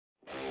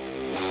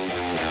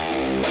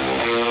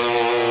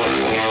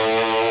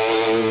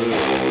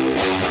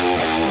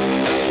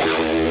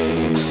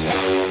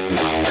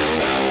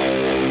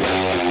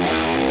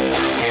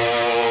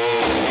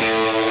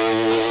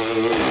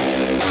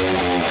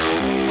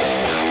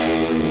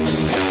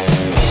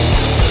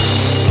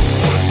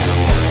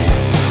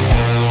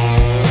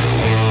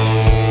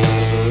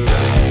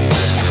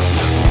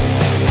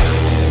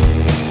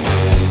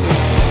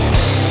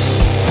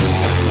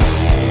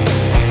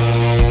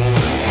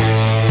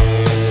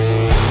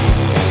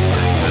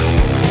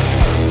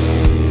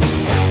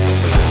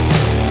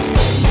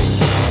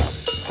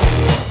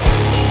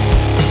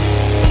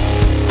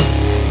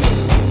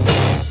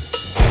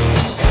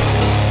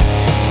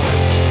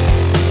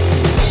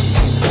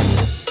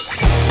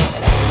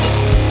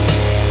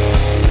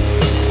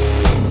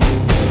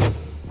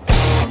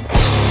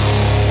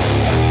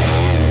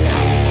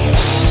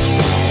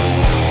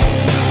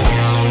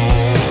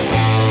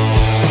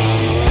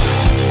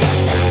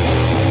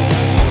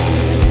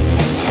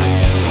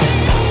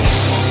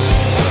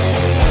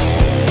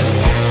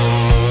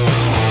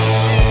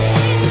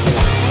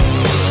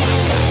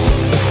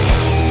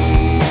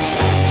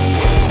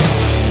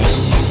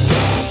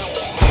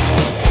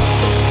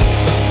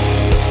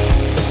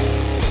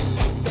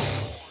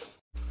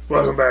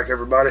Welcome back,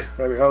 everybody.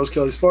 I'm your host,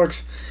 Kelly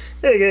Sparks,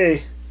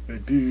 aka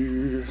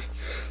Redbeard.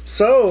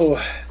 So,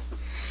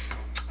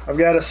 I've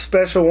got a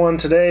special one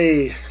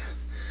today.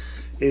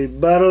 A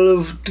bottle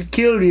of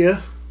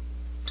tequila.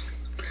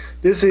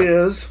 This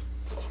is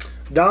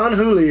Don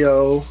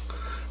Julio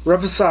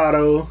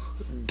Reposado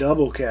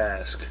Double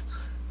Cask,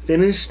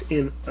 finished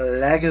in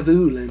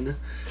Lagavulin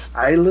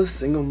Isla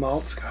Single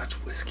Malt Scotch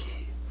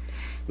Whiskey.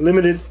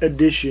 Limited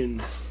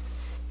edition.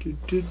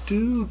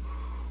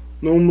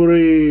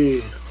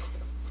 Nombre: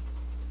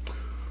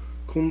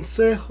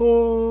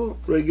 Consejo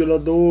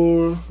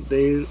Regulador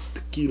del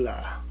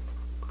Tequila,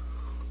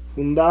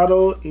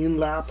 fundado en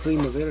la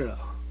primavera.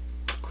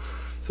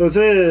 So it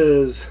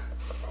says,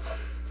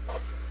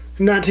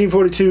 in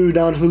 1942,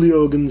 Don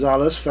Julio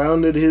Gonzalez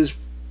founded his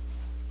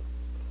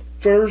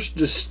first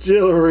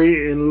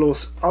distillery in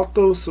Los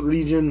Altos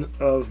region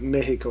of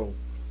Mexico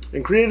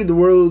and created the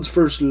world's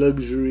first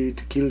luxury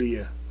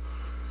tequila.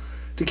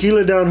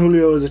 Tequila Don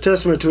Julio is a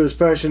testament to his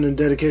passion and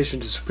dedication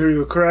to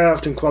superior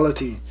craft and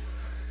quality,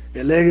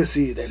 a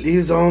legacy that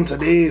lives on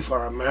today for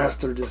our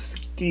master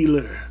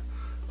distiller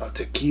of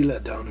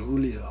Tequila Don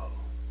Julio.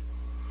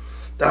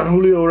 Don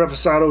Julio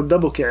Reposado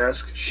Double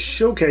Cask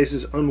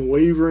showcases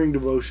unwavering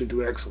devotion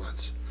to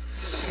excellence,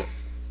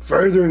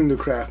 furthering the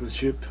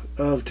craftsmanship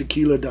of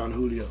Tequila Don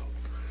Julio.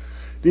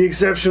 The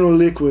exceptional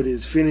liquid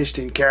is finished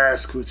in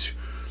cask which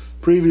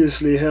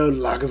previously held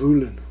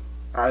Lagavulin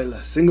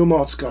Isla Single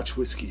Malt Scotch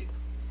Whiskey,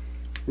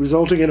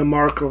 resulting in a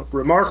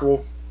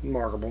remarkable,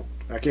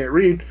 I can't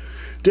read,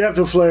 depth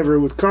of flavor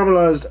with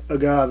caramelized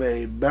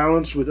agave,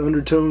 balanced with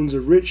undertones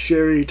of rich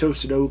sherry,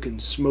 toasted oak,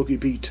 and smoky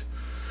peat,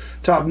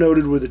 top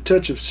noted with a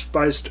touch of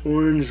spiced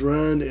orange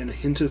rind and a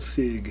hint of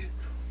fig.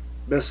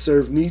 Best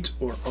served neat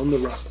or on the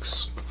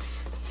rocks.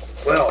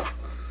 Well,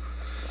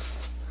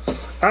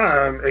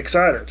 I'm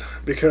excited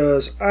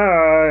because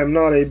I am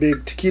not a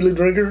big tequila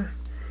drinker,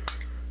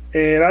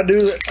 and I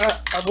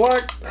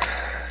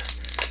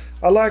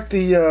like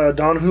the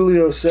Don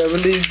Julio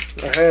 70.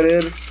 I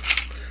had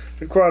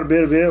quite a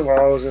bit of it while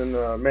I was in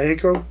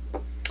Mexico,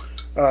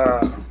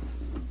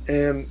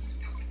 and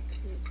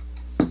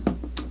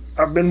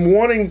I've been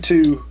wanting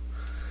to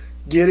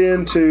get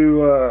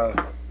into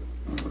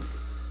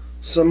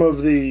some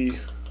of the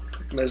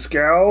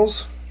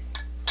mezcals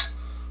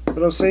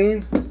that I've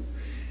seen,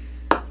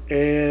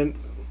 and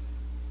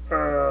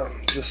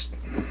just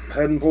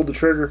hadn't pulled the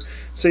trigger.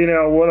 See,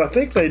 now what I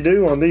think they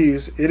do on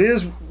these, it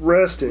is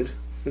rested.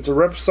 It's a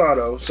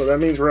reposado, so that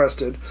means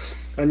rested.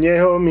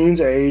 Añejo means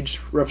aged.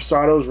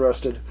 Reposado is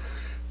rested.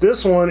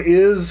 This one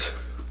is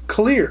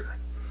clear.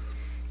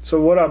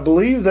 So what I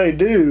believe they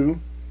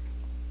do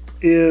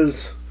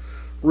is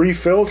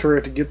refilter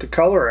it to get the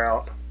color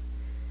out.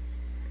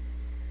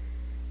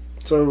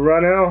 So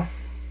right now,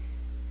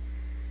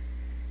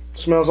 it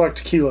smells like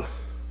tequila.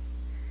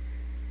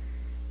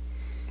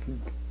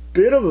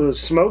 Bit of a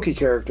smoky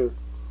character.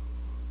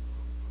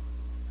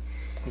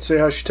 Let's see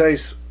how she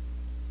tastes.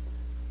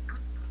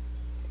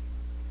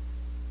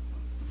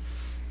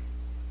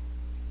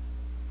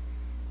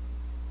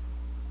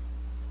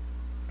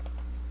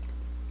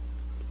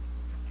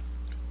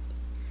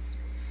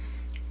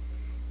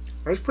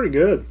 That's pretty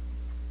good.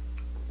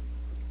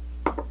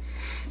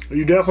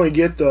 You definitely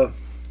get the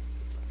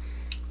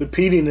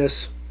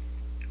peatiness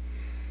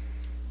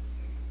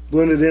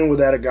blended in with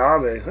that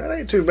agave. That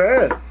ain't too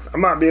bad. I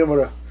might be able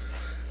to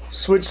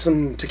switch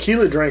some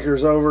tequila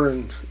drinkers over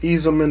and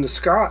ease them into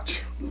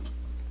scotch.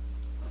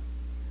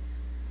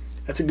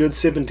 That's a good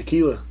sipping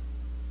tequila.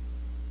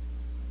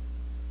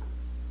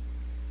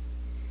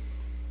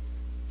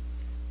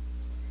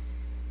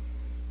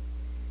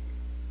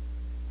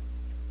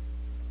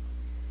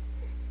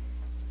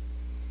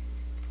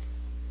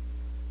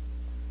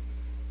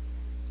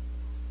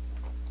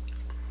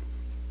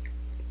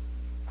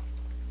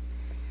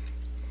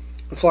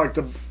 It's like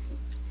the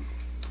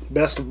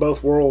best of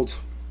both worlds.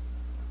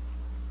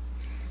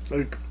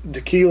 Like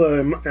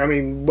tequila, I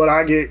mean, what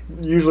I get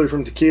usually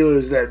from tequila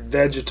is that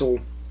vegetal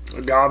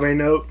agave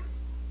note.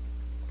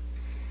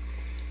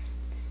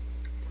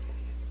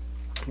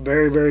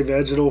 Very, very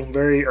vegetal,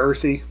 very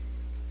earthy.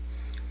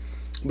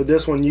 But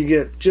this one, you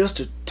get just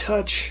a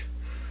touch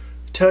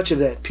of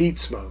that peat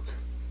smoke.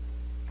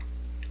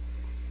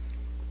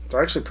 It's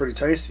actually pretty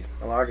tasty.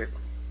 I like it.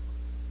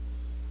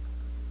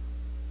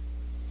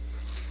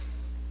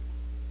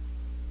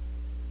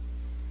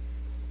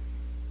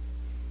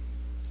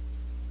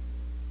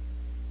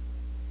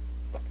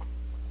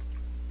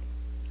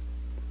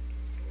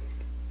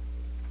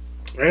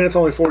 And it's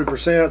only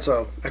 40%,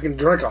 so I can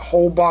drink a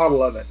whole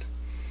bottle of it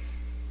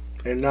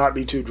and not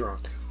be too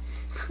drunk.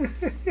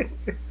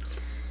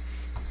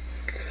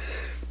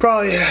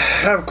 Probably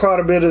have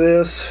quite a bit of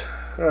this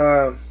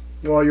while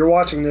you're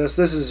watching this.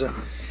 It's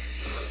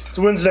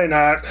Wednesday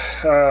night,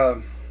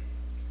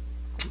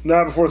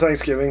 night before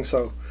Thanksgiving,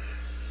 so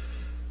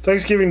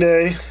Thanksgiving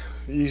Day,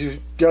 you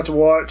got to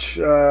watch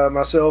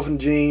myself and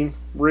Gene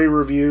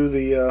re-review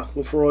the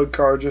Lefroy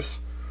Cargis.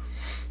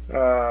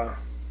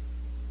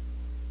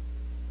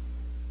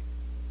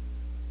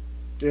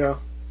 Yeah.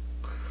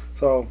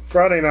 So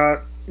Friday night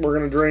we're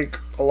gonna drink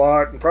a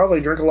lot and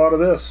probably drink a lot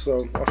of this.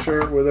 So I'll share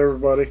it with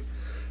everybody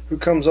who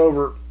comes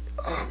over.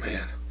 Oh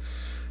man,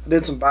 I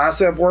did some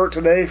bicep work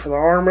today for the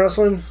arm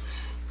wrestling.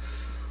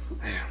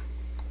 Man.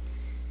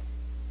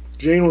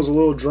 Gene was a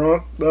little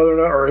drunk the other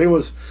night, or he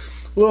was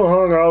a little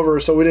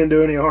hungover, so we didn't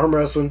do any arm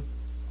wrestling.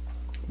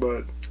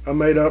 But I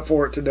made up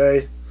for it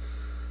today.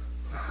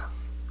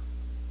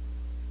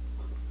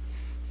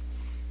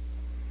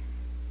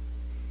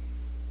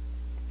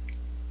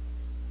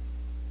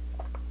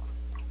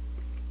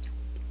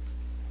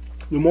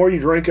 The more you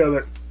drink of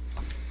it,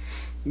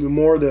 the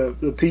more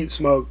the peat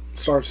smoke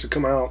starts to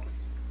come out.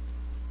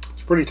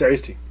 It's pretty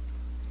tasty.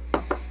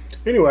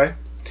 Anyway,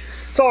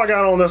 that's all I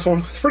got on this one.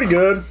 It's pretty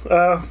good.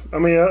 I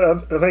mean,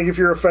 I think if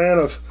you're a fan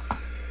of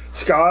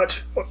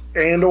Scotch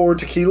and or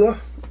tequila,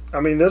 I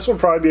mean, this would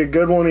probably be a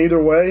good one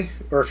either way.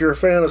 Or if you're a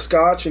fan of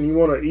Scotch and you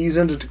want to ease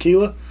into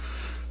tequila,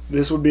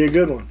 this would be a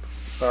good one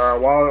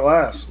while it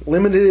lasts.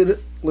 Limited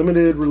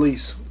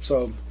release,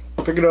 so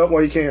pick it up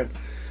while you can.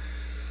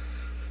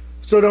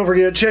 So don't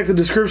forget, check the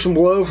description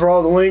below for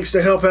all the links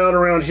to help out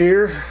around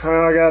here.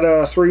 I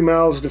got 3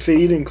 mouths to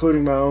feed,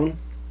 including my own.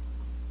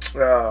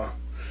 Got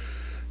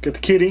the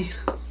kitty.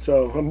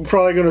 So I'm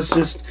probably going to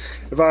just,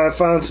 if I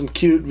find some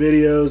cute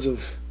videos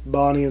of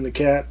Bonnie and the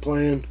cat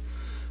playing,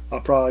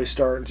 I'll probably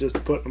start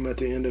just putting them at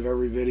the end of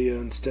every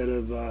video instead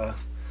of,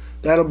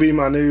 that'll be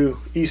my new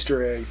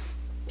Easter egg.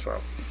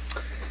 So,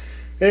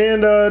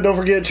 and don't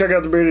forget, check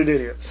out the Bearded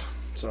Idiots.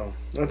 So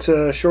that's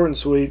short and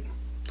sweet.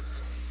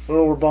 I don't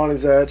know where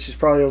Bonnie's at. She's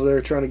probably over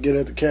there trying to get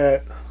at the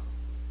cat.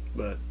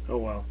 But, oh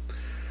well.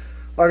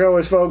 Like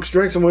always, folks,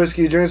 drink some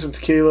whiskey, drink some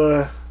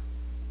tequila.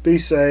 Be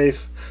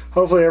safe.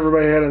 Hopefully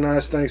everybody had a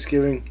nice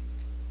Thanksgiving.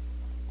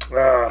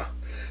 Have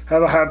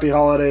a happy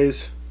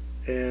holidays.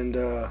 And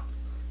you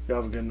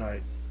have a good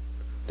night.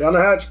 Down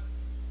the hatch.